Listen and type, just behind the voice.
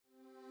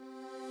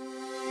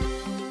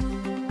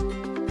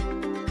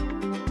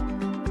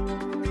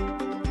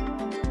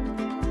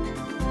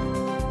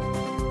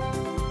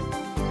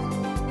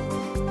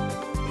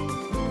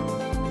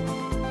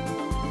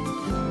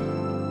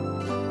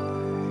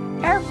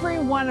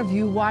one of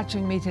you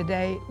watching me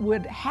today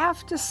would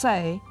have to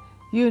say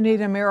you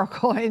need a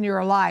miracle in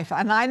your life.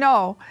 And I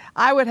know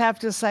I would have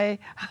to say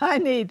I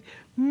need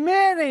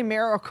many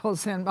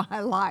miracles in my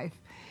life.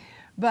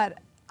 But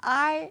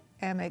I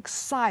am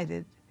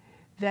excited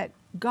that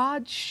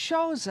God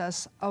shows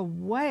us a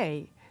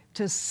way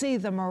to see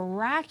the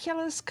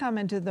miraculous come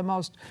into the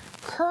most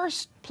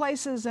cursed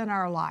places in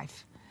our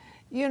life.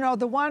 You know,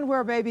 the one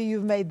where maybe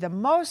you've made the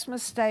most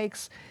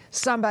mistakes,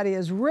 somebody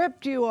has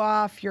ripped you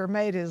off, your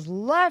mate has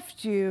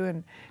left you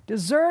and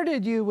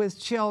deserted you with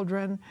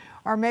children,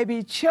 or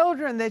maybe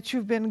children that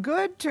you've been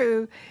good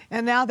to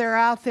and now they're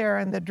out there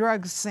in the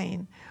drug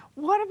scene.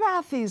 What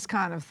about these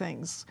kind of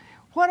things?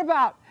 What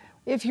about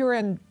if you're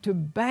into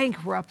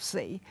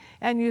bankruptcy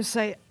and you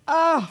say,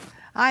 oh,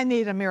 I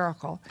need a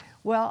miracle?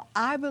 Well,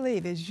 I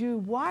believe as you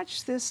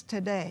watch this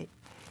today,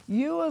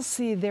 you will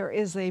see there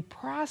is a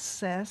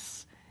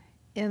process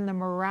in the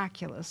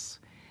miraculous.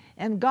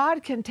 And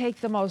God can take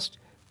the most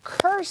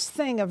cursed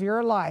thing of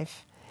your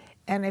life,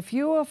 and if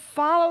you will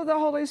follow the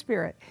Holy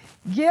Spirit,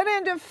 get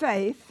into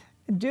faith,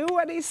 do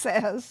what He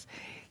says,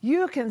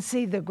 you can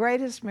see the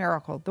greatest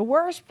miracle. The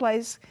worst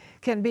place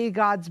can be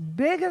God's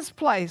biggest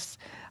place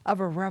of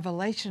a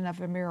revelation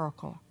of a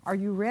miracle. Are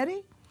you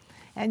ready?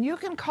 And you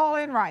can call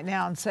in right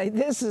now and say,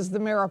 this is the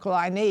miracle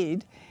I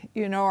need,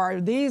 you know, or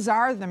these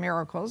are the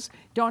miracles.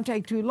 Don't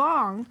take too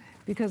long,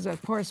 because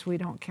of course we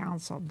don't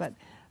counsel. But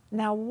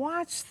now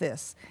watch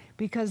this,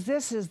 because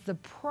this is the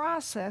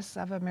process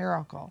of a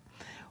miracle.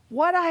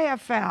 What I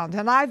have found,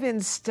 and I've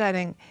been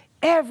studying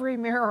every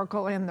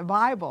miracle in the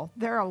Bible,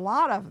 there are a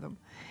lot of them,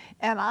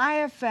 and I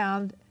have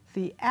found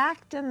the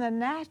act in the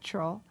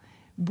natural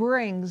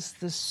brings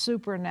the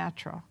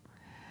supernatural.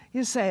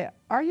 You say,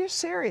 are you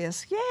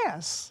serious?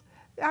 Yes.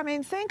 I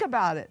mean, think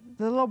about it.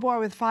 The little boy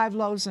with 5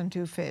 loaves and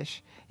 2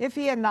 fish. If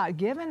he had not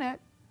given it,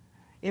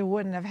 it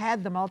wouldn't have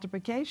had the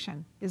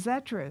multiplication. Is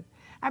that true?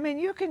 I mean,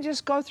 you can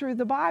just go through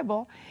the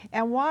Bible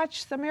and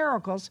watch the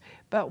miracles,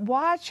 but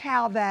watch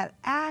how that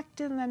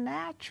act in the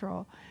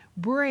natural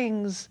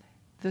brings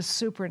the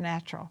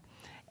supernatural.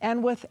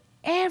 And with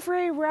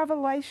every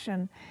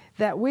revelation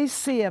that we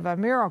see of a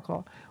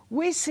miracle,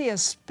 we see a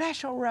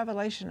special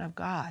revelation of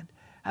God,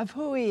 of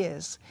who He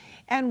is.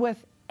 And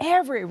with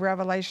every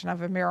revelation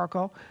of a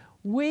miracle,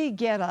 we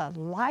get a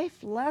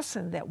life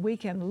lesson that we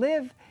can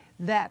live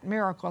that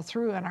miracle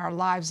through in our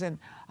lives in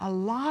a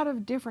lot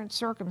of different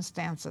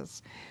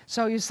circumstances.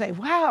 So you say,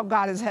 wow,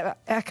 God is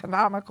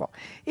economical.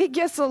 He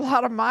gets a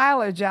lot of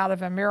mileage out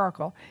of a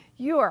miracle.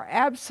 You are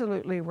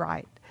absolutely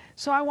right.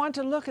 So I want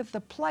to look at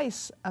the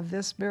place of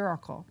this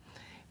miracle,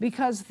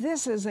 because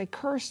this is a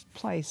cursed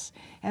place.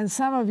 And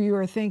some of you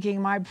are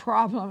thinking, my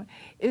problem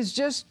is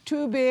just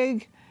too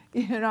big.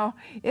 You know,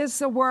 it's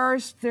the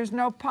worst. There's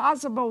no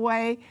possible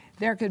way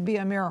there could be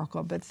a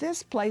miracle. But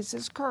this place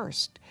is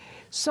cursed.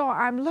 So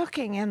I'm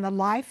looking in the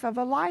life of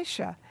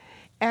Elisha,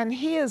 and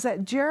he is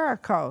at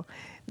Jericho.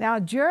 Now,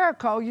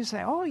 Jericho, you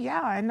say, oh,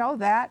 yeah, I know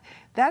that.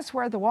 That's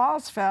where the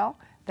walls fell.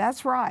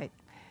 That's right.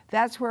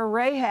 That's where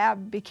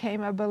Rahab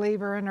became a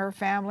believer in her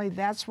family.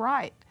 That's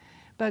right.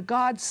 But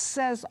God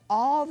says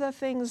all the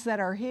things that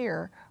are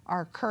here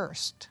are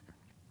cursed.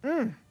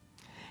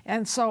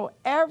 And so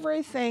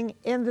everything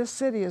in the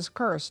city is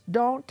cursed.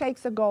 Don't take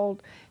the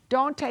gold,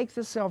 don't take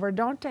the silver,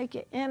 don't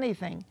take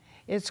anything.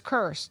 It's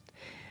cursed.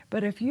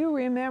 But if you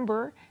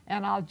remember,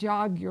 and I'll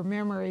jog your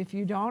memory if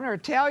you don't, or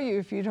tell you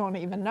if you don't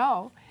even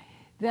know,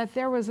 that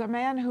there was a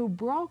man who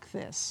broke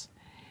this,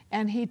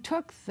 and he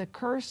took the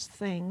cursed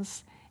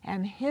things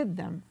and hid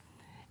them,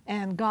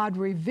 and God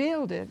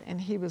revealed it,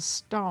 and he was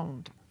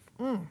stoned.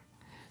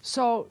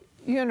 So,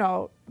 you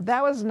know,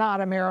 that was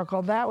not a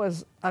miracle. That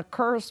was a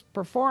curse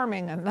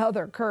performing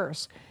another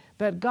curse.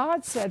 But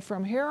God said,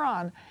 from here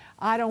on,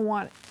 I don't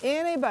want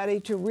anybody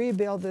to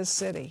rebuild this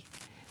city.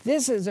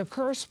 This is a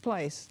cursed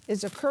place.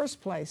 It's a cursed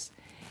place.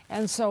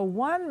 And so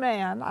one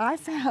man, I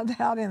found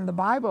out in the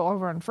Bible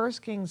over in 1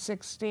 Kings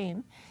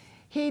 16,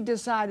 he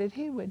decided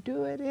he would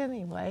do it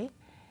anyway.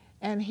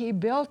 And he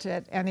built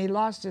it, and he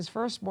lost his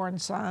firstborn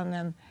son,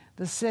 and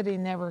the city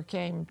never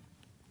came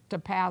to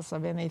pass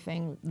of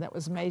anything that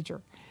was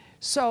major.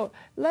 So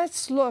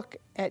let's look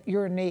at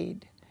your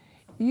need.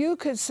 You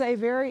could say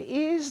very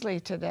easily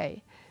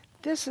today,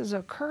 this is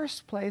a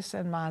cursed place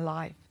in my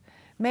life.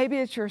 Maybe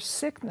it's your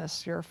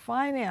sickness, your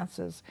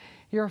finances,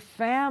 your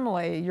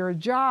family, your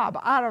job.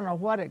 I don't know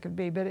what it could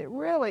be, but it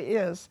really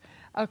is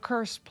a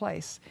cursed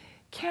place.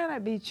 Can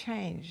it be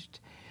changed?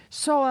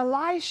 So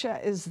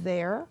Elisha is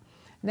there.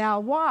 Now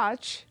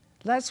watch.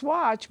 Let's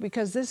watch,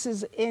 because this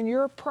is in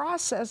your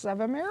process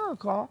of a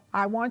miracle.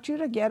 I want you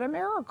to get a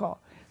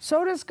miracle.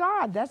 So does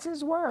God. That's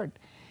His word.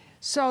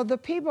 So the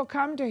people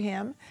come to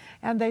him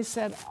and they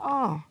said,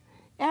 oh,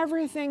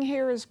 everything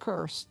here is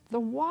cursed. The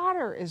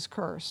water is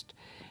cursed.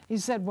 He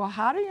said, well,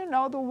 how do you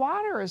know the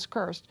water is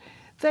cursed?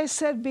 They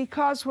said,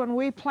 because when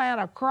we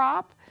plant a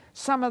crop,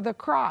 some of the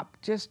crop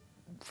just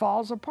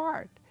falls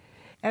apart.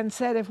 And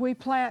said, if we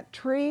plant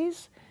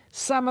trees,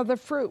 some of the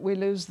fruit, we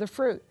lose the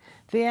fruit.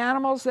 The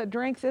animals that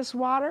drink this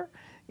water,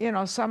 you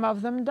know, some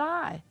of them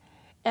die.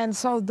 And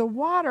so the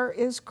water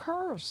is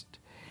cursed.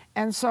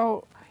 And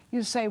so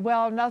you say,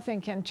 well,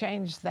 nothing can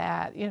change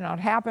that. You know, it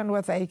happened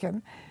with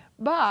Achan.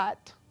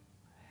 But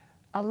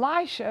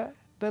Elisha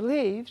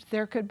believed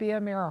there could be a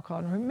miracle.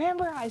 And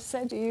remember I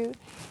said to you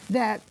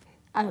that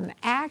an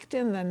act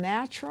in the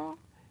natural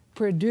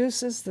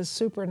produces the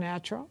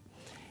supernatural.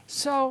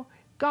 So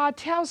God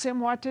tells him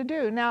what to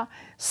do. Now,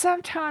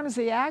 sometimes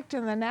the act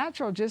in the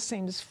natural just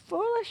seems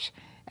foolish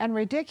and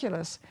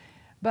ridiculous,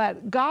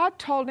 but God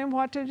told him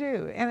what to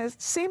do, and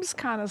it seems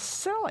kind of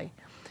silly.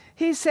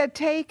 He said,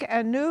 take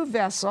a new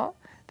vessel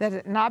that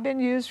had not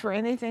been used for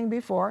anything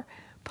before,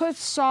 put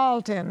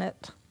salt in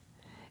it,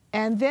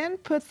 and then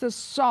put the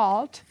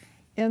salt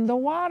in the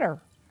water.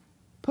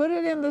 Put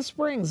it in the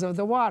springs of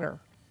the water.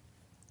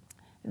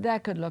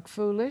 That could look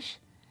foolish,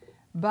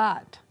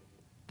 but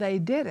they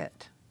did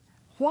it.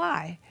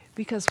 Why?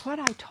 Because what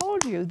I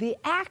told you, the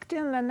act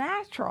in the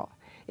natural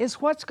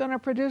is what's going to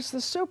produce the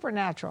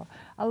supernatural.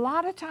 A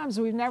lot of times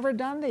we've never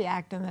done the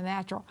act in the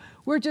natural.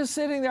 We're just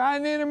sitting there, I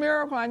need a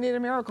miracle, I need a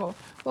miracle.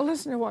 Well,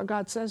 listen to what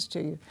God says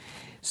to you.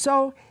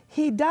 So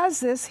he does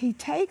this, he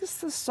takes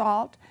the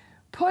salt,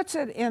 puts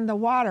it in the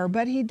water,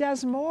 but he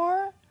does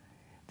more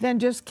than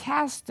just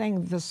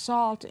casting the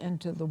salt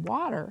into the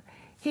water.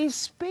 He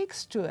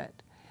speaks to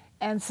it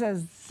and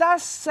says,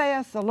 thus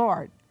saith the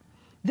Lord,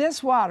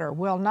 this water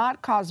will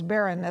not cause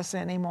barrenness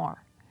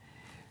anymore.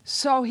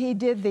 So he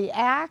did the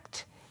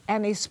act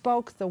and he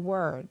spoke the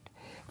word.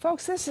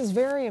 Folks, this is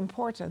very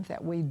important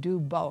that we do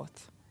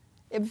both.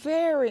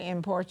 Very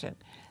important.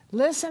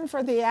 Listen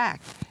for the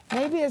act.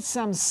 Maybe it's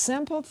some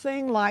simple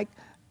thing like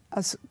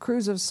a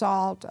cruse of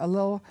salt, a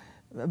little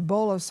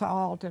bowl of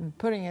salt and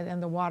putting it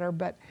in the water,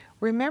 but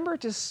remember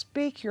to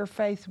speak your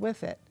faith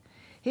with it.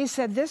 He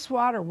said, this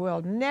water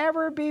will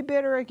never be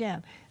bitter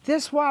again.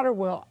 This water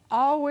will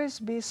always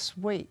be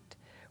sweet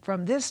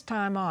from this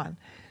time on.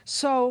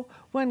 So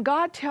when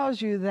God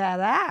tells you that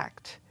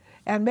act,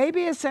 and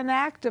maybe it's an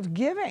act of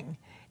giving,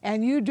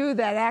 and you do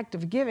that act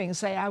of giving,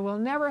 say, I will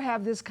never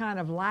have this kind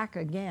of lack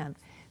again.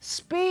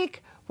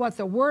 Speak what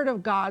the Word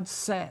of God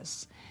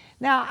says.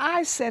 Now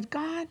I said,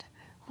 God,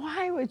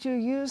 why would you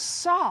use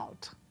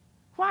salt?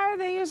 Why are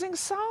they using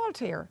salt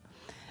here?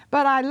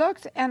 But I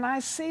looked and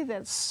I see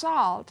that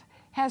salt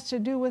has to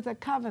do with a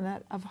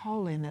covenant of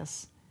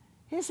holiness.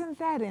 Isn't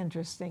that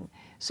interesting?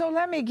 So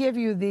let me give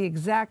you the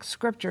exact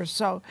scripture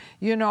so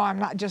you know I'm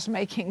not just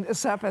making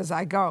this up as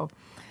I go.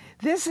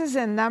 This is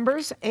in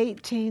Numbers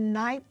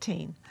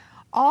 18:19.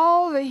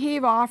 All the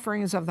heave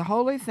offerings of the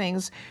holy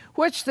things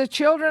which the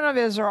children of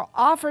Israel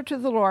offer to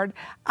the Lord,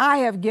 I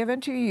have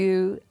given to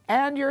you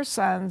and your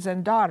sons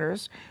and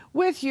daughters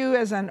with you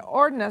as an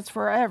ordinance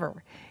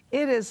forever.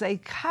 It is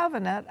a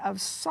covenant of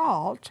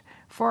salt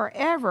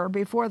forever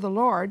before the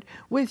Lord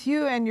with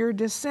you and your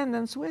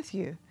descendants with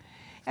you.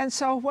 And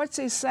so what's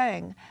he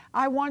saying?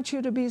 I want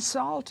you to be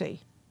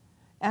salty,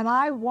 and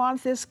I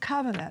want this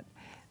covenant.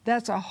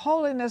 That's a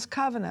holiness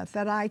covenant,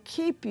 that I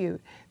keep you,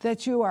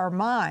 that you are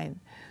mine.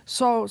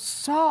 So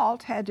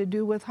salt had to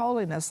do with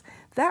holiness.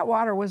 That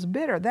water was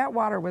bitter. That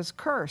water was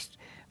cursed.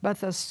 But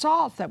the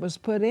salt that was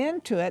put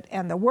into it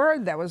and the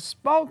word that was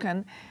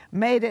spoken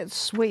made it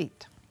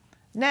sweet.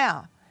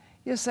 Now,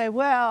 you say,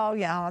 well,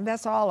 yeah,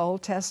 that's all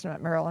Old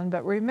Testament, Marilyn,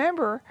 but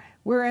remember,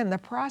 we're in the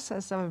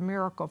process of a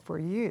miracle for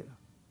you.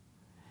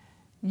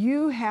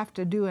 You have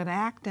to do an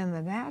act in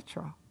the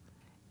natural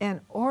in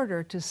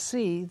order to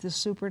see the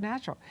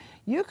supernatural.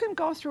 You can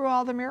go through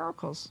all the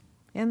miracles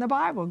in the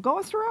Bible.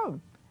 Go through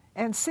them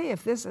and see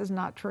if this is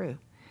not true.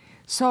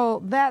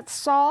 So that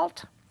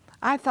salt,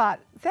 I thought,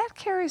 that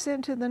carries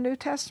into the New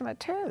Testament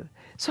too.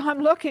 So I'm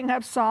looking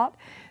up salt.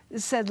 It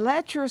said,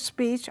 let your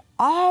speech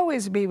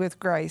always be with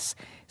grace,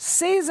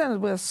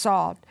 seasoned with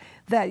salt,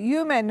 that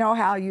you may know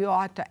how you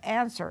ought to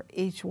answer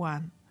each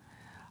one.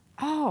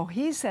 Oh,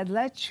 he said,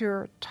 let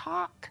your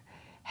talk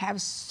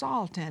have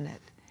salt in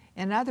it.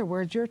 In other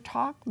words, your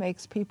talk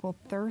makes people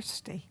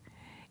thirsty.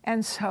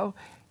 And so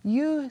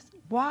you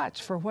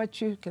watch for what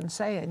you can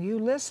say and you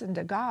listen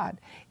to God.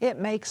 It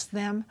makes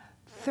them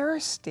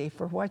thirsty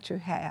for what you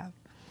have.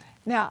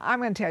 Now, I'm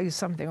going to tell you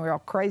something real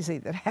crazy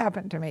that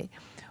happened to me.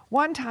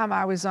 One time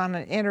I was on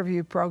an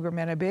interview program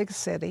in a big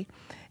city,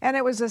 and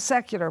it was a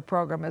secular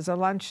program, it was a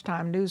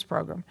lunchtime news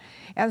program.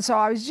 And so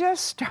I was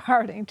just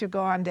starting to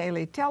go on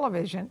daily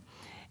television,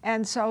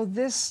 and so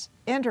this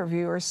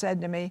interviewer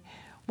said to me,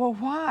 well,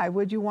 why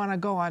would you want to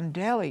go on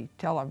daily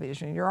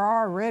television? You're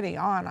already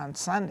on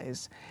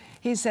Sundays.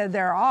 He said,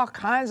 there are all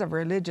kinds of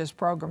religious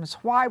programs.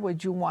 Why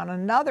would you want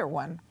another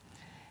one?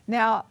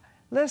 Now,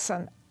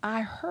 listen,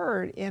 I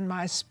heard in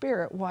my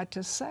spirit what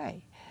to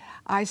say.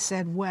 I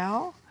said,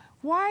 well,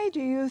 why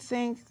do you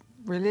think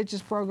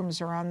religious programs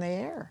are on the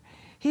air?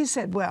 He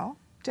said, well,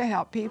 to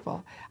help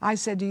people. I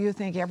said, do you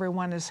think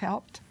everyone is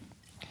helped?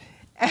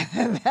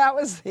 And that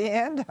was the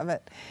end of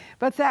it.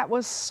 But that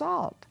was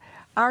salt.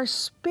 Our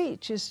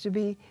speech is to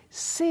be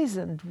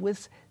seasoned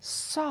with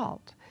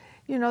salt.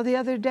 You know, the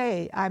other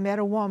day I met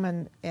a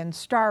woman in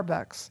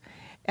Starbucks,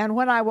 and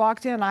when I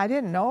walked in, I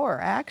didn't know her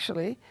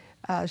actually.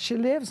 She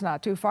lives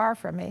not too far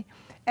from me.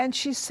 And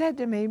she said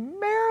to me,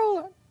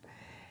 Marilyn,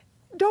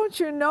 don't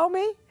you know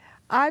me?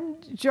 I'm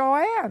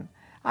Joanne.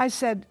 I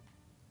said,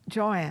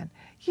 Joanne,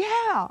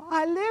 yeah,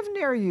 I live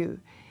near you.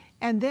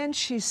 And then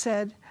she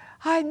said,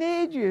 I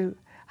need you.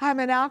 I'm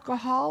an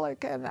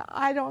alcoholic and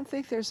I don't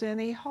think there's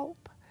any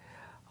hope.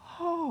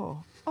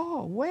 Oh,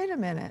 wait a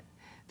minute.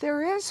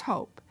 There is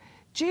hope.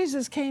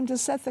 Jesus came to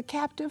set the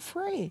captive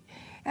free.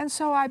 And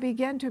so I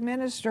began to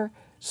minister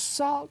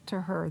salt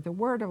to her, the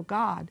Word of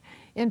God,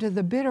 into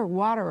the bitter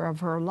water of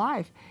her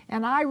life.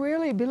 And I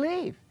really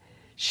believe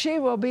she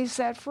will be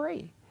set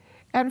free.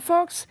 And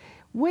folks,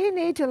 we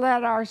need to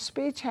let our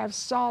speech have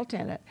salt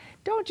in it.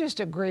 Don't just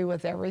agree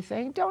with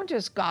everything. Don't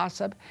just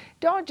gossip.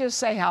 Don't just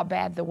say how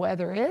bad the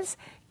weather is.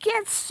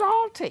 Get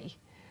salty.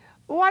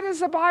 What does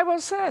the Bible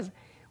say?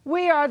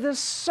 We are the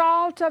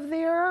salt of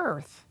the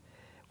earth.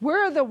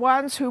 We're the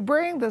ones who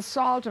bring the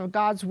salt of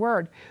God's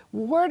Word.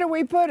 Where do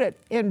we put it?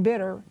 In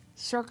bitter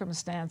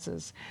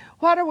circumstances.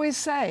 What do we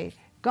say?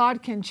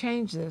 God can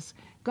change this.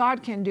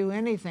 God can do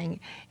anything.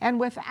 And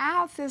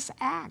without this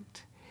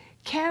act,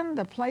 can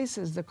the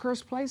places, the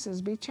cursed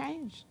places, be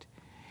changed?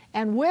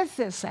 And with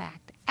this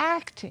act,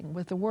 acting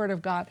with the Word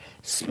of God,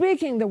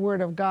 speaking the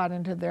Word of God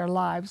into their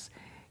lives,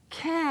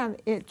 can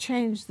it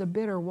change the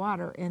bitter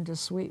water into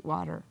sweet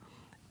water?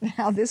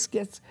 Now this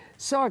gets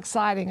so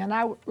exciting, and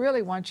I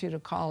really want you to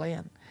call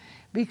in,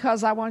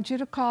 because I want you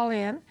to call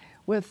in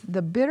with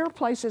the bitter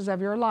places of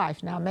your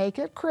life. Now make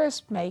it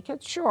crisp, make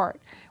it short.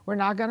 We're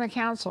not going to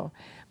counsel.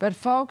 But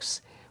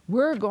folks,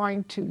 we're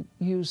going to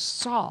use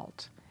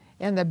salt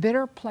in the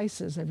bitter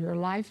places of your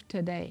life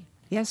today.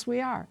 Yes,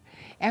 we are.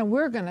 And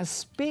we're going to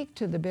speak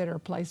to the bitter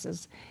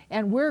places,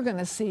 and we're going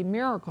to see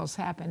miracles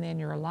happen in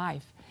your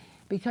life.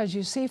 Because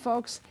you see,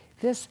 folks,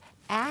 this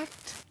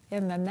act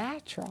in the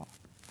natural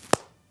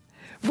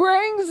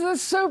brings the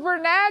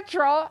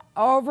supernatural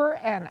over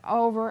and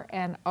over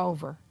and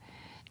over.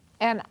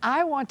 And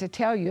I want to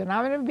tell you, and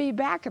I'm going to be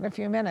back in a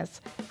few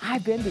minutes,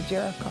 I've been to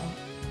Jericho.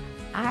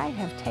 I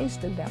have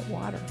tasted that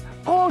water.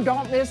 Oh,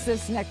 don't miss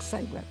this next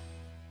segment.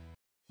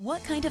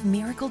 What kind of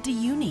miracle do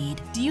you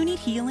need? Do you need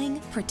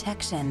healing,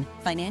 protection,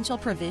 financial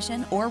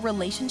provision, or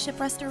relationship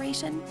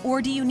restoration?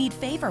 Or do you need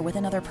favor with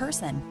another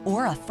person?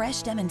 Or a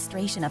fresh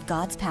demonstration of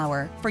God's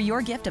power? For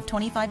your gift of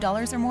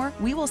 $25 or more,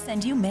 we will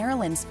send you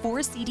Marilyn's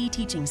 4-CD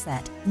teaching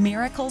set,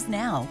 Miracles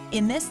Now.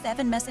 In this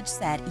 7-message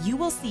set, you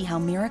will see how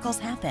miracles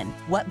happen,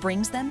 what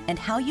brings them, and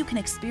how you can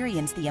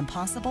experience the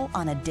impossible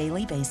on a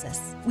daily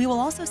basis. We will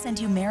also send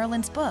you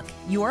Marilyn's book,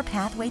 Your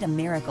Pathway to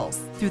Miracles.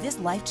 Through this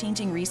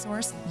life-changing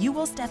resource, you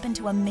will step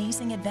into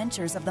amazing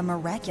adventures of the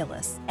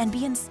miraculous and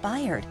be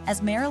inspired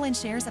as Marilyn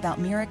shares about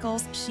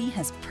miracles she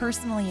has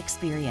personally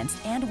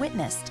experienced and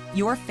witnessed.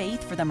 Your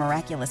faith for the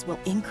miraculous will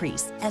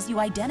increase as you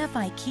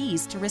identify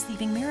keys to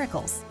receiving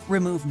miracles,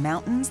 remove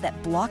mountains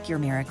that block your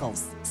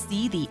miracles,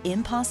 see the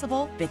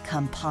impossible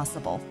become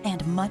possible,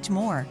 and much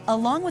more.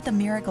 Along with the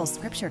miracle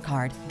scripture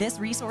card, this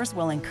resource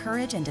will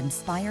encourage and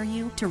inspire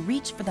you to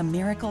reach for the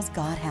miracles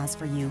God has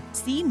for you.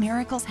 See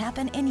miracles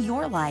happen in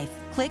your life.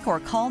 Click or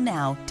call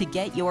now to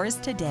get yours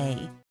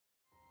today.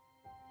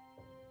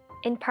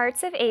 In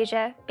parts of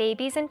Asia,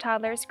 babies and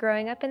toddlers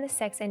growing up in the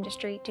sex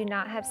industry do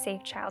not have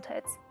safe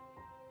childhoods.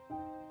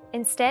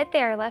 Instead,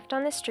 they are left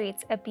on the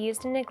streets,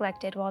 abused and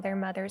neglected while their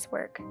mothers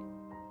work.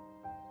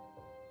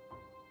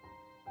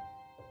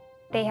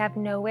 They have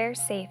nowhere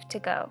safe to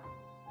go.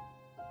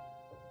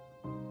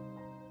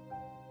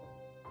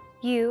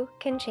 You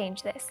can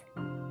change this.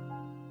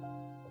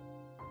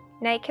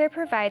 Night Care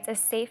provides a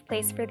safe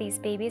place for these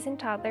babies and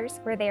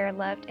toddlers where they are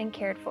loved and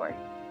cared for.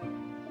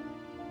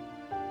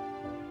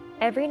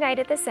 Every night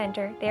at the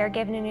center, they are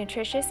given a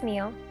nutritious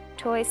meal,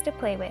 toys to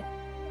play with,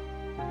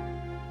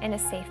 and a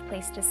safe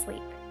place to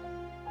sleep.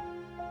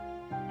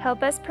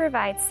 Help us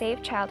provide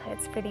safe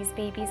childhoods for these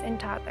babies and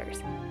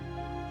toddlers.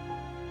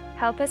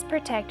 Help us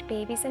protect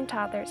babies and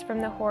toddlers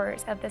from the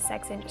horrors of the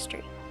sex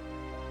industry.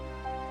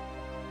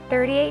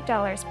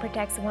 $38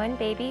 protects one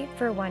baby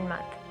for 1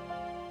 month.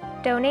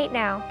 Donate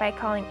now by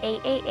calling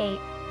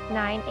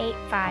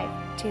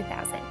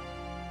 888-985-2000.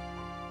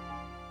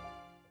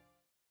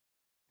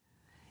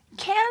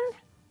 Can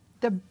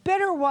the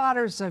bitter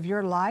waters of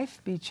your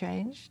life be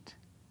changed?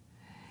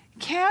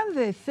 Can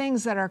the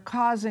things that are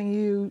causing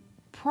you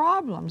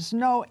problems,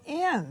 no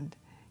end,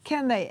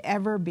 can they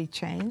ever be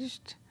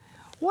changed?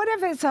 What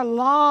if it's a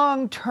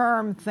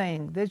long-term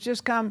thing that's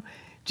just come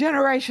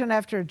generation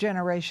after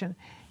generation?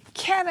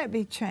 Can it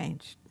be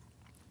changed?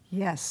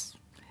 Yes.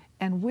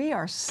 And we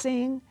are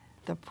seeing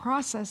the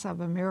process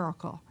of a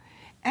miracle.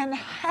 And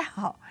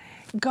how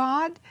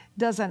God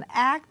does an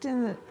act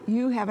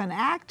you have an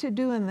act to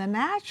do in the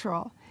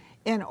natural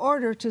in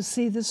order to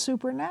see the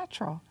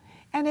supernatural.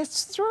 And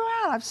it's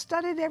throughout. I've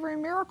studied every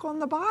miracle in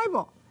the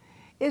Bible.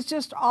 It's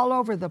just all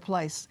over the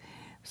place.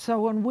 So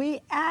when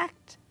we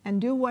act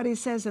and do what He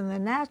says in the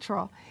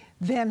natural,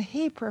 then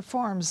He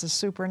performs the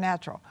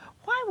supernatural.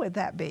 Why would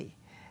that be?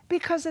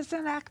 Because it's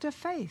an act of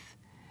faith.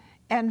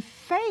 And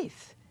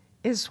faith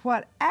is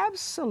what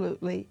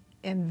absolutely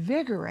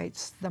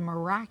invigorates the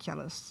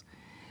miraculous.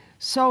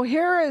 So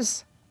here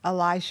is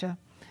Elisha,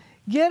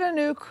 get a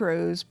new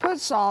cruse, put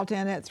salt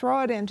in it,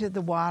 throw it into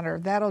the water,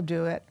 that'll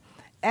do it.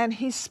 And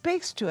he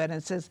speaks to it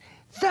and says,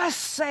 thus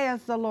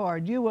saith the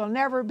Lord, you will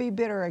never be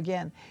bitter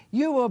again.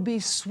 You will be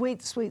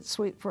sweet, sweet,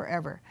 sweet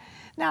forever.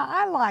 Now,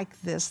 I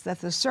like this, that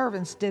the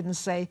servants didn't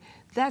say,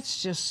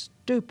 that's just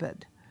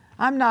stupid.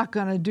 I'm not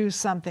going to do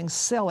something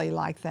silly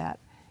like that.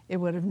 It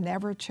would have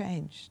never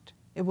changed.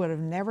 It would have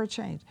never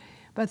changed.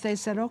 But they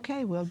said,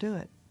 okay, we'll do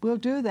it. We'll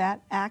do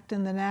that act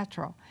in the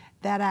natural,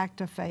 that act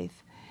of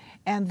faith.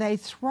 And they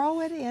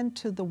throw it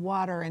into the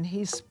water, and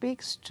he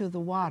speaks to the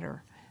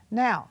water.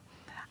 Now,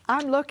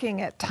 I'm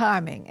looking at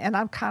timing, and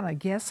I'm kind of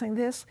guessing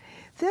this.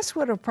 This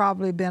would have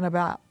probably been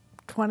about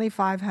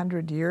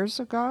 2,500 years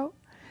ago.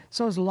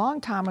 So it was a long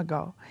time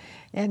ago.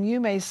 And you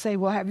may say,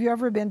 well, have you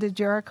ever been to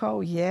Jericho?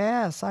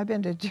 Yes, I've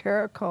been to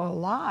Jericho a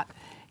lot,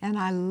 and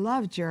I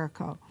love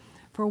Jericho.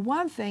 For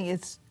one thing,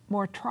 it's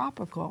more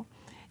tropical,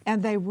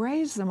 and they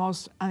raise the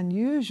most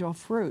unusual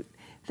fruit.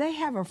 They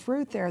have a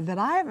fruit there that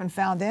I haven't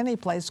found any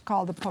place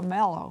called the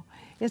pomelo.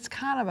 It's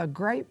kind of a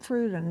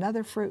grapefruit and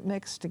another fruit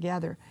mixed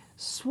together.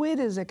 Sweet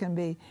as it can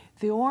be.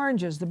 The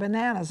oranges, the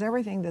bananas,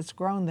 everything that's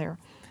grown there.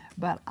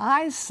 But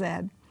I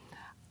said,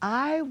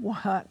 I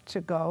want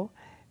to go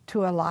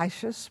to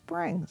Elisha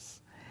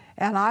Springs,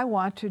 and I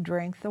want to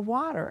drink the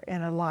water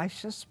in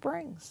Elisha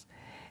Springs.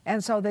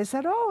 And so they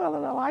said, oh,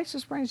 well, Elisha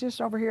Springs just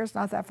over here. It's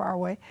not that far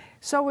away.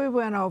 So we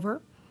went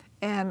over,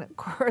 and of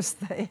course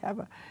they have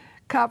a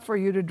cup for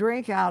you to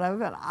drink out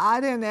of, and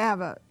I didn't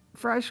have a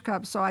fresh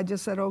cup, so I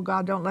just said, oh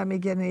God, don't let me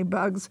get any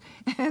bugs.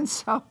 And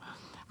so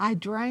I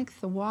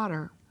drank the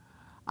water.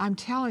 I'm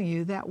telling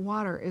you, that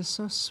water is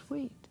so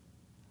sweet.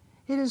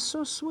 It is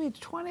so sweet.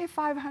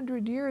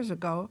 2,500 years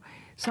ago,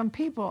 some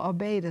people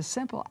obeyed a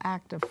simple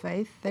act of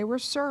faith. They were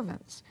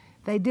servants.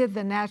 They did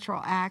the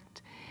natural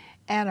act,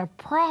 and a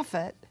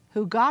prophet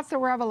who got the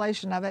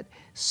revelation of it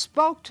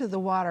spoke to the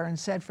water and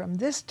said, from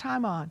this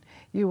time on,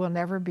 you will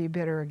never be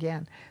bitter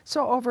again.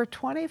 So over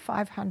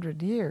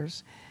 2,500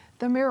 years,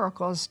 the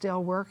miracle is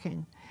still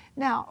working.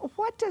 Now,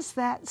 what does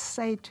that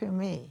say to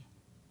me?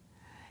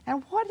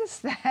 And what does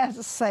that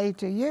say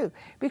to you?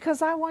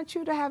 Because I want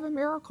you to have a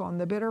miracle in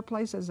the bitter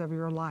places of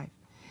your life.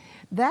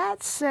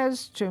 That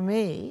says to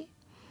me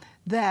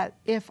that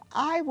if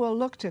I will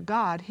look to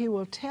God, He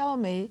will tell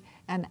me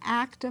an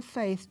act of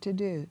faith to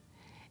do.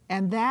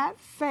 And that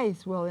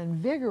faith will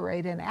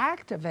invigorate and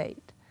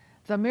activate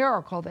the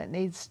miracle that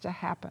needs to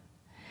happen.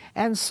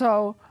 And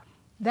so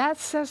that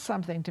says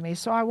something to me.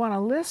 So I want to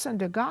listen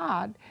to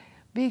God,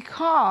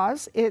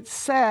 because it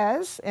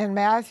says in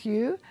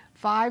Matthew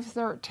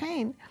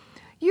 5:13,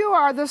 you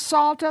are the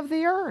salt of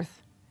the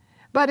earth.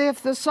 But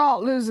if the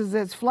salt loses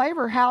its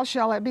flavor, how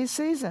shall it be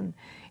seasoned?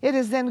 It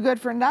is then good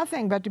for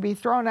nothing but to be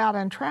thrown out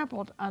and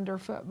trampled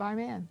underfoot by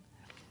men.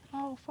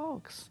 Oh,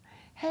 folks,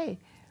 hey,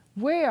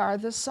 we are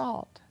the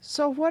salt.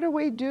 So what do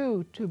we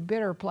do to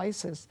bitter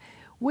places?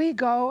 We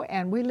go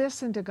and we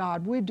listen to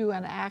God. We do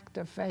an act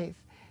of faith.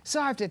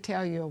 So I have to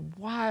tell you a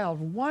wild,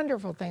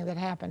 wonderful thing that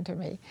happened to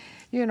me.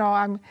 You know,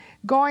 I'm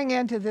going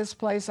into this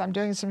place, I'm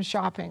doing some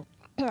shopping.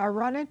 I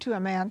run into a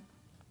man,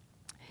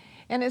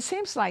 and it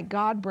seems like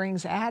God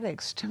brings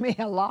addicts to me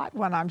a lot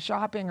when I'm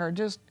shopping or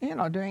just, you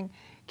know, doing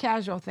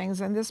casual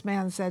things. And this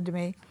man said to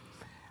me,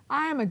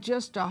 I'm a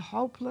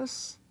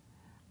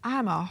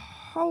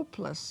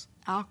hopeless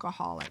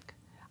alcoholic.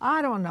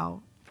 I don't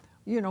know,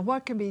 you know,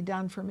 what can be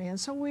done for me. And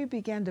so we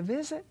began to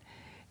visit,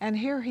 and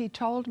here he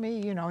told me,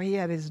 you know, he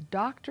had his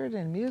doctorate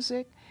in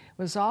music,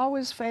 was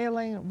always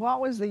failing, what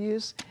was the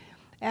use?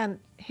 And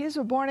he's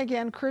a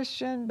born-again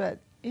Christian, but,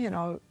 you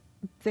know,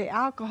 the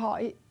alcohol,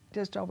 it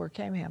just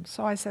overcame him.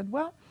 So I said,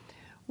 well,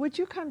 would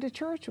you come to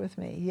church with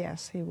me?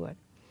 Yes, he would.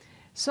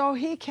 So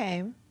he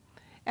came,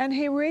 and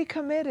he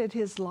recommitted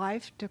his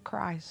life to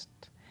Christ.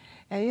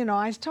 And, you know,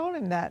 I told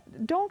him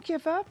that, don't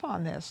give up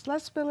on this.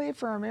 Let's believe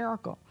for a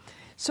miracle.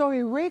 So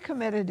he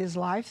recommitted his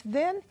life.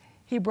 Then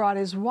he brought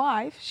his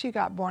wife. She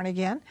got born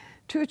again.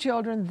 2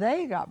 children,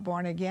 they got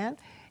born again.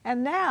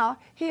 And now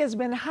he has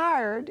been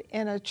hired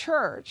in a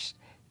church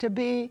to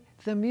be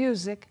the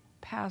music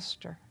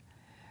pastor.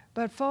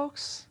 But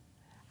folks,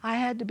 I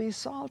had to be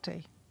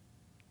salty.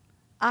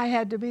 I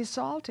had to be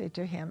salty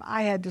to him.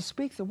 I had to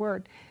speak the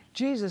word.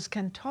 Jesus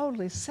can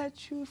totally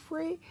set you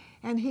free,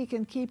 and He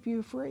can keep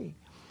you free.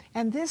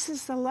 And this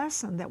is the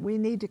lesson that we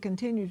need to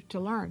continue to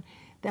learn,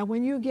 that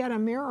when you get a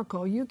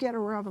miracle, you get a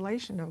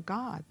revelation of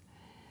God,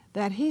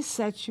 that He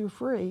sets you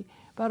free,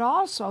 but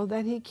also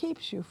that He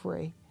keeps you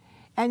free.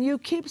 And you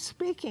keep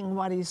speaking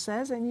what He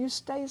says, and you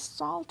stay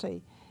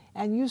salty,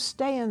 and you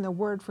stay in the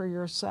Word for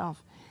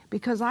yourself.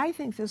 Because I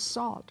think this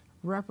salt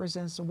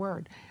represents the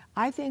Word.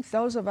 I think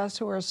those of us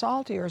who are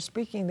salty are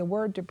speaking the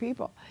Word to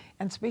people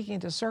and speaking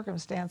to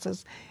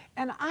circumstances.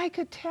 And I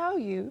could tell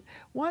you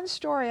one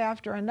story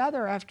after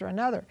another after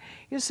another.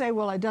 You say,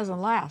 well, it doesn't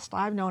last.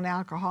 I've known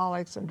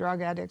alcoholics and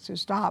drug addicts who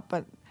stop,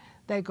 but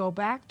they go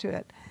back to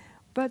it.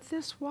 But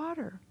this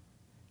water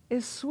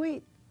is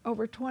sweet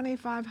over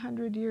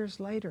 2,500 years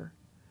later.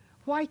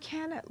 Why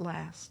can't it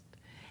last?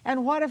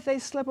 And what if they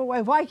slip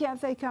away? Why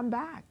can't they come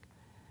back?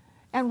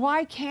 And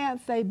why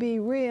can't they be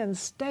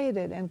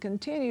reinstated and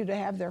continue to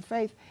have their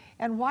faith?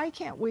 And why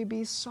can't we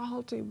be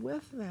salty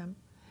with them?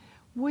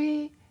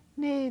 We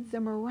need the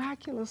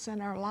miraculous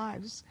in our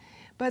lives.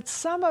 But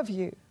some of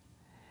you,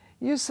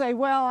 you say,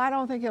 well, I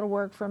don't think it'll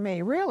work for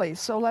me. Really?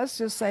 So let's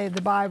just say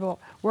the Bible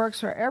works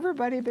for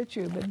everybody but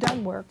you, but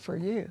doesn't work for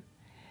you.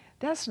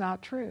 That's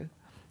not true.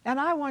 And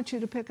I want you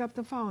to pick up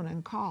the phone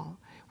and call.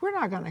 We're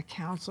not going to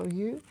counsel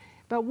you,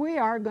 but we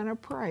are going to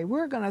pray.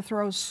 We're going to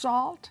throw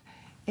salt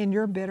in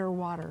your bitter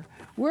water.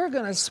 We're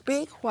going to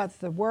speak what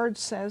the Word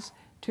says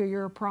to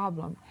your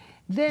problem.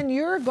 Then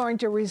you're going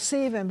to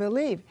receive and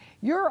believe.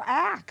 Your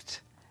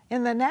act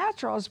in the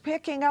natural is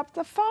picking up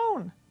the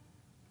phone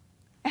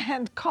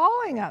and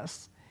calling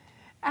us.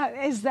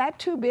 Is that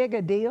too big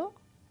a deal?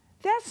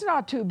 That's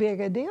not too big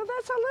a deal.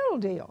 That's a little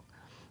deal.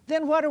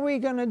 Then what are we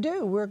going to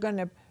do? We're going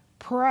to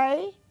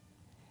pray,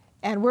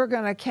 and we're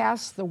going to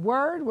cast the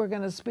Word. We're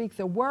going to speak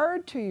the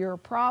Word to your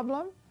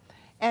problem,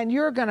 and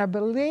you're going to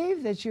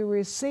believe that you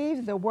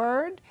receive the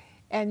Word,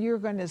 and you're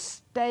going to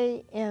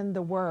stay in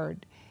the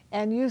Word.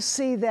 And you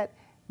see that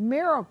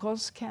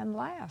miracles can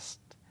last.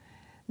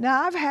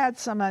 Now, I've had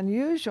some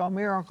unusual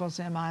miracles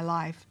in my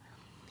life.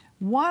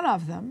 One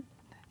of them,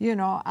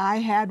 I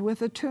had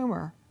with a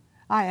tumor.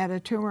 I had a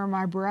tumor in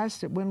my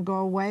breast. It wouldn't go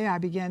away.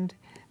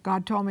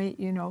 God told me,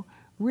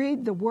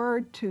 read the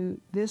Word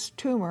to this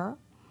tumor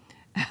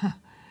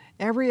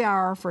every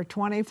hour for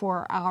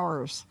 24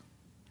 hours.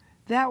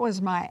 That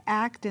was my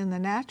act in the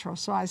natural.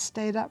 So I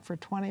stayed up for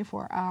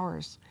 24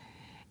 hours.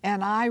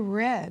 And I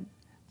read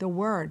the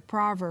Word,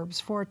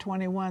 Proverbs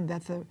 4:21,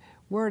 that the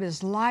Word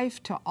is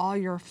life to all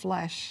your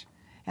flesh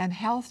and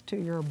health to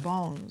your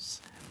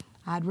bones.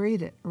 I'd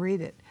read it.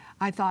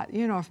 I thought,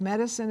 if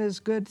medicine is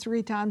good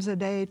 3 times a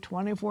day,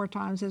 24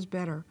 times is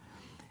better.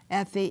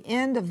 At the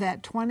end of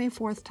that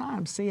 24th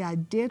time, see, I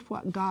did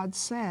what God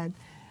said.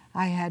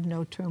 I had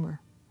no tumor.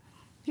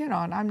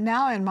 And I'm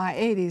now in my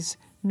 80s,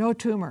 no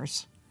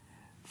tumors.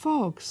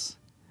 Folks,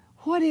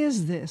 what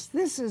is this?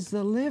 This is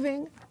the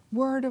living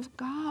Word of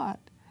God.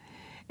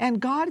 And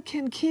God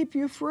can keep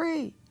you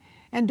free.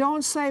 And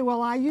don't say,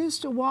 well, I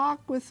used to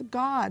walk with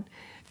God,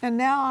 and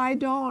now I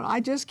don't. I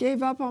just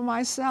gave up on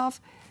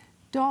myself.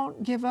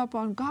 Don't give up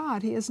on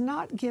God. He has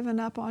not given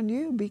up on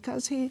you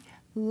because He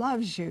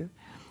loves you.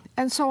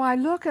 And so I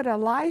look at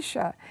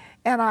Elisha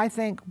and I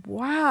think,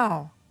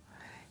 wow,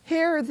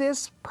 here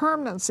this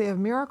permanency of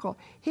miracle.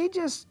 He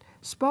just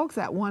spoke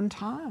that one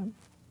time.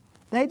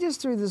 They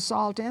just threw the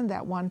salt in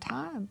that one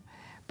time.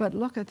 But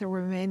look at the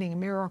remaining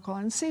miracle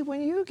and see,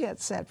 when you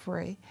get set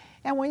free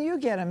and when you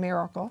get a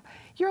miracle,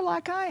 you're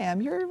like I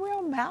am. You're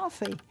real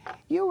mouthy.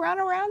 You run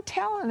around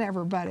telling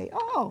everybody,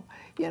 oh,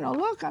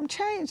 look, I'm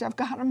changed. I've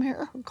got a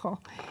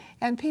miracle.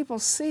 And people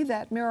see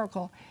that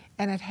miracle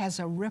and it has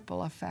a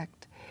ripple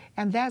effect.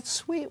 And that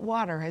sweet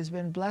water has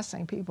been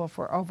blessing people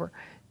for over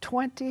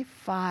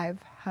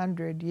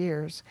 2,500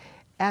 years.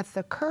 At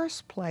the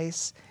cursed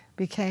place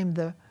became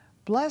the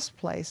blessed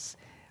place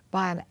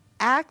by an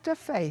act of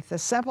faith, a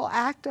simple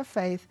act of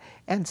faith,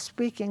 and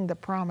speaking the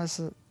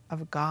promises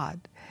of God.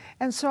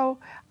 And so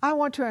I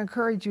want to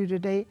encourage you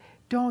today,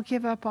 don't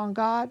give up on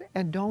God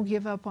and don't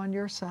give up on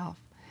yourself.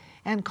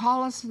 And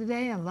call us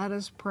today and let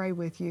us pray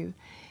with you.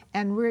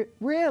 And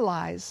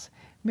realize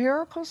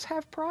miracles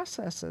have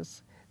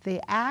processes. The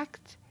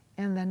act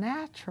in the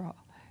natural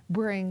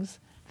brings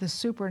the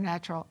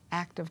supernatural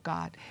act of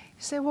God.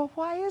 You say, well,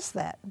 why is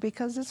that?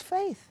 Because it's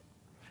faith.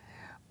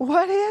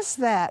 What is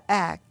that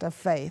act of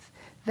faith?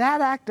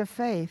 That act of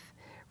faith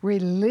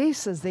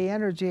releases the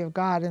energy of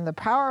God and the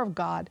power of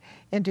God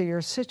into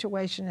your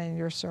situation and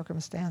your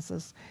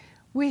circumstances.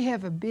 We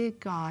have a big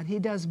God. He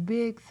does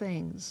big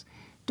things.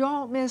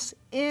 Don't miss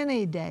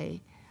any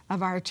day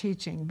of our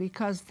teaching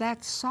because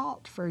that's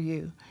salt for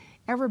you.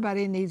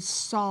 Everybody needs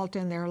salt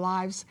in their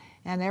lives,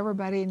 and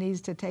everybody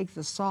needs to take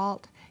the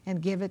salt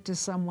and give it to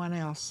someone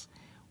else.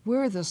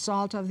 We're the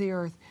salt of the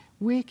earth.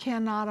 We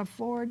cannot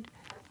afford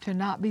to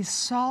not be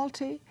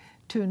salty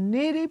to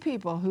needy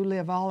people who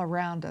live all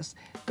around us.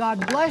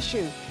 God bless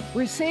you.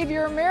 Receive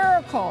your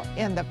miracle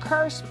in the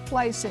cursed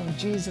place in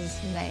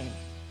Jesus' name.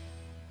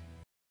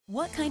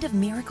 What kind of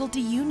miracle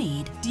do you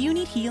need? Do you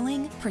need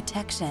healing,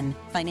 protection,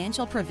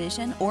 financial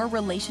provision, or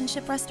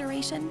relationship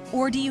restoration?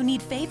 Or do you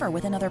need favor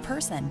with another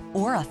person?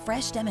 Or a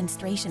fresh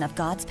demonstration of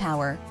God's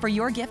power? For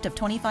your gift of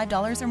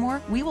 $25 or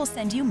more, we will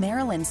send you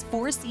Marilyn's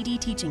 4-CD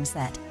teaching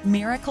set,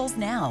 Miracles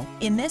Now.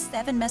 In this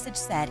 7-message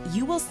set,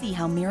 you will see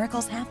how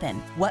miracles happen,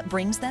 what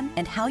brings them,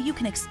 and how you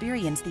can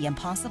experience the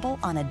impossible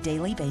on a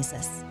daily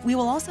basis. We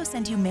will also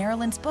send you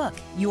Marilyn's book,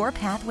 Your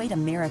Pathway to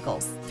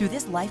Miracles. Through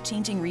this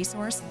life-changing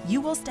resource,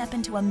 you will step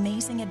into a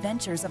amazing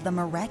adventures of the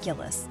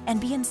miraculous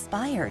and be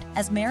inspired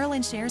as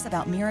Marilyn shares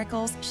about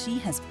miracles she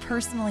has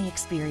personally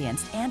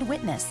experienced and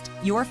witnessed.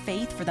 Your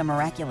faith for the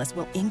miraculous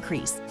will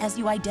increase as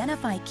you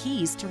identify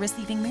keys to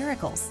receiving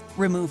miracles,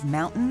 remove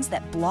mountains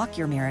that block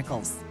your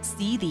miracles,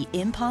 see the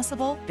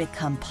impossible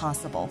become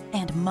possible,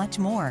 and much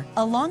more.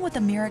 Along with the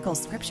Miracle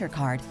Scripture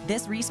Card,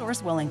 this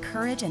resource will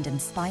encourage and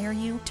inspire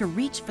you to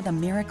reach for the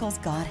miracles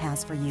God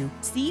has for you.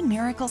 See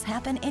miracles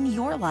happen in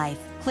your life.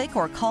 Click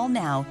or call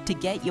now to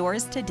get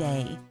yours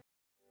today.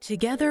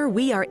 Together,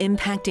 we are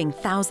impacting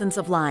thousands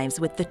of lives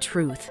with the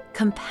truth,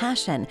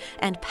 compassion,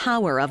 and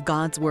power of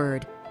God's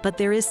Word. But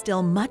there is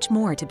still much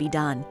more to be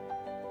done.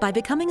 By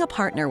becoming a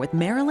partner with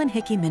Marilyn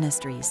Hickey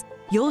Ministries,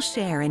 you'll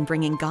share in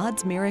bringing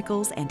God's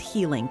miracles and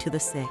healing to the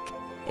sick,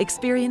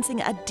 experiencing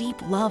a deep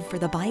love for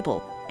the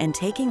Bible, and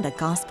taking the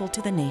gospel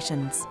to the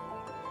nations.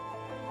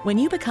 When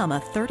you become a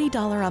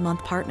 $30 a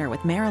month partner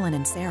with Marilyn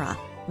and Sarah,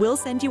 we'll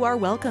send you our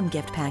welcome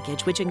gift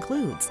package, which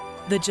includes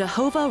the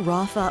Jehovah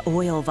Rapha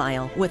oil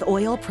vial with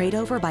oil prayed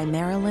over by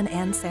Marilyn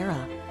and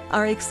Sarah,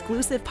 our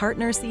exclusive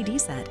partner CD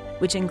set,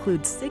 which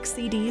includes 6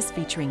 CDs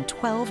featuring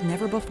 12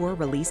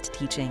 never-before-released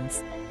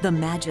teachings, the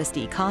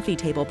Majesty coffee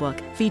table book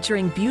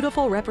featuring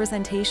beautiful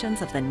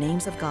representations of the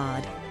names of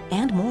God,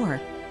 and more.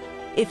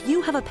 If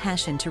you have a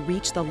passion to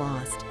reach the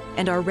lost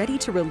and are ready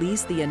to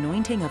release the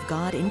anointing of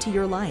God into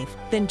your life,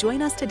 then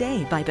join us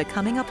today by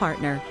becoming a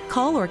partner.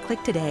 Call or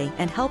click today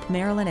and help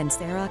Marilyn and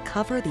Sarah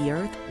cover the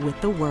earth with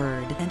the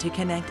Word and to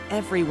connect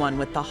everyone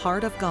with the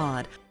heart of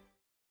God.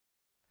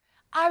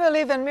 I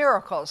believe in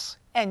miracles,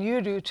 and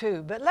you do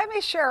too, but let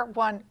me share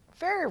one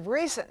very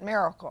recent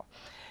miracle.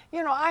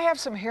 You know, I have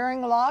some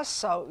hearing loss,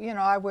 so,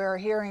 I wear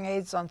hearing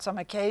aids on some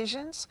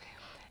occasions.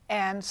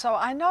 And so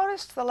I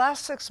noticed the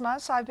last 6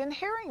 months I've been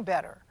hearing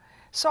better.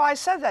 So I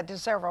said that to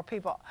several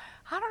people.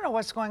 I don't know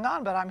what's going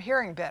on, but I'm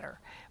hearing better.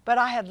 But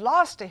I had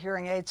lost a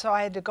hearing aid, so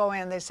I had to go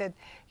in. They said,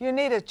 you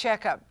need a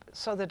checkup.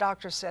 So the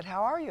doctor said,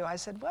 how are you? I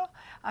said, well,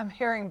 I'm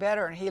hearing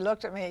better. And he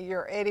looked at me,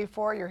 you're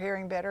 84, you're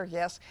hearing better?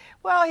 Yes.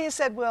 Well, he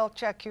said, we'll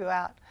check you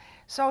out.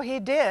 So he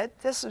did.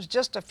 This was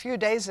just a few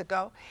days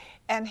ago.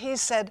 And he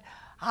said,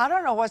 I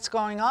don't know what's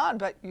going on,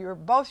 but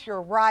both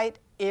your right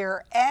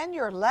ear and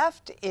your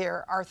left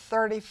ear are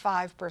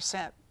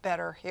 35%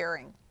 better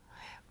hearing.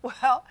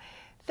 Well,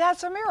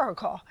 that's a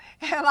miracle.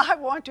 And I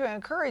want to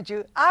encourage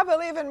you. I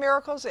believe in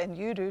miracles, and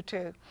you do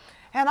too.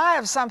 And I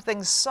have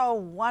something so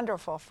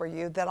wonderful for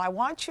you that I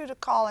want you to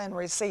call and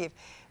receive.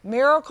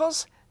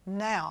 Miracles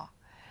now.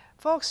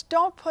 Folks,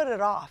 don't put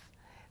it off.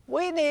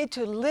 We need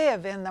to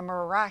live in the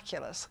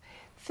miraculous.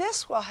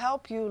 This will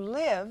help you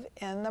live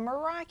in the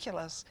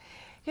miraculous.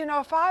 You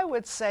know, if I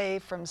would say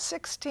from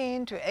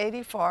 16 to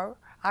 84,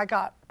 I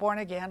got born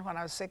again when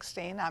I was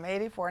 16, I'm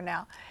 84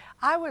 now,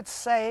 I would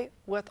say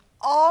with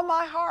all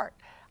my heart,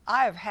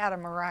 I have had a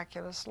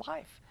miraculous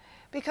life,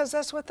 because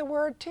that's what the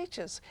Word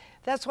teaches.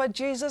 That's what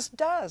Jesus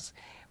does.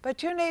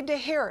 But you need to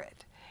hear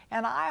it.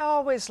 And I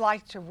always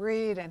like to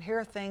read and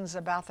hear things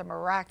about the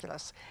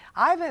miraculous.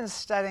 I've been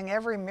studying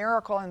every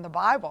miracle in the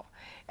Bible,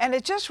 and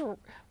it just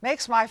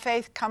makes my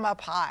faith come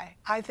up high.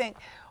 I think,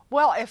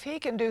 well, if he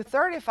can do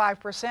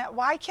 35%,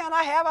 why can't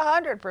I have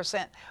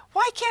 100%?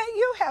 Why can't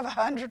you have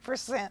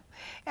 100%?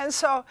 And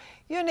so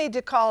you need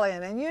to call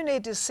in, and you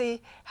need to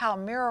see how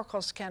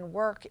miracles can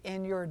work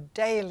in your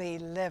daily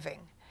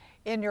living,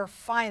 in your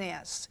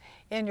finance,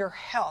 in your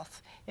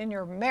health, in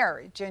your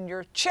marriage, in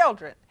your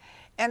children,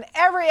 in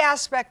every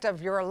aspect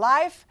of your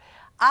life.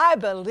 I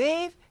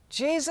believe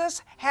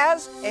Jesus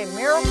has a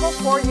miracle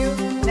for you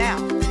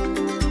now.